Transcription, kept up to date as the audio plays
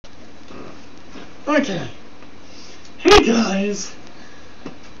Okay. Hey guys.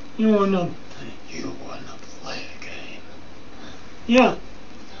 You wanna play a game? Yeah.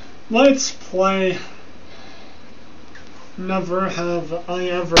 Let's play Never Have I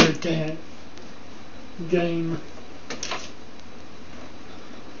Ever game.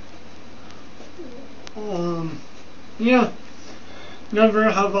 Yeah.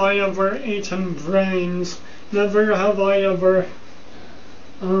 Never have I ever eaten brains. Never have I ever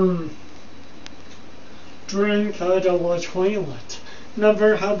drank out of a toilet.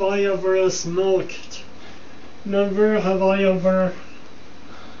 Never have I ever smoked. Never have I ever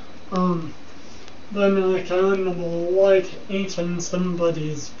been a cannibal, like eating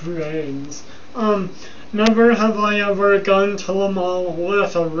somebody's brains. Never have I ever gone to the mall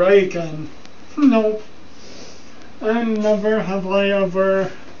with a ray gun. Nope. And never have I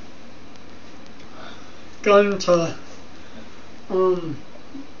ever gone to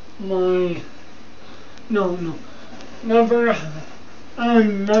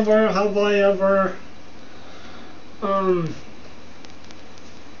never have I ever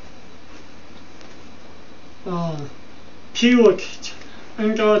puked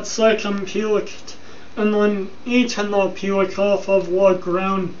and got sick and puked and then eaten the puke off of the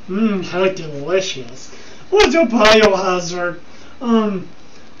ground. How delicious. What a biohazard.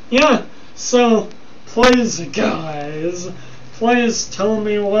 Yeah, so please guys, please tell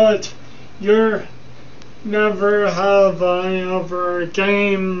me what your never have I ever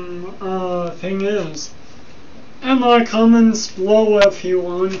game thing is in the comments below if you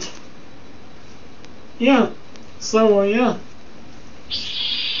want. Yeah, so yeah.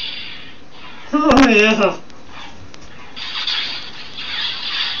 Oh yeah.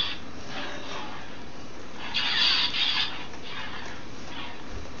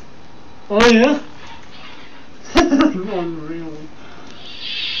 Oh yeah? Unreal.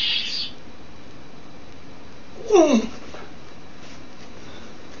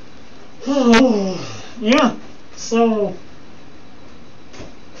 Oh, yeah, so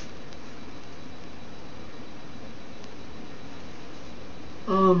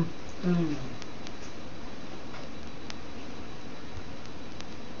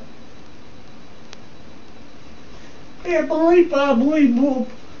boop.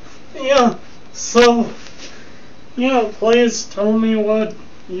 Yeah, so yeah, please tell me what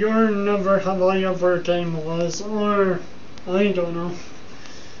your never have I ever game was, or I don't know.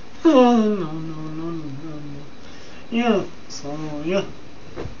 Oh, no. Yeah, so yeah.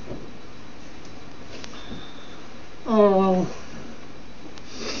 Oh well.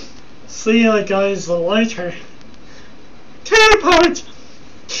 See ya guys later. Teleport!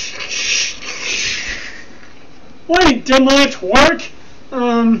 Wait, did not work?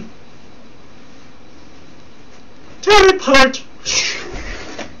 Teleport!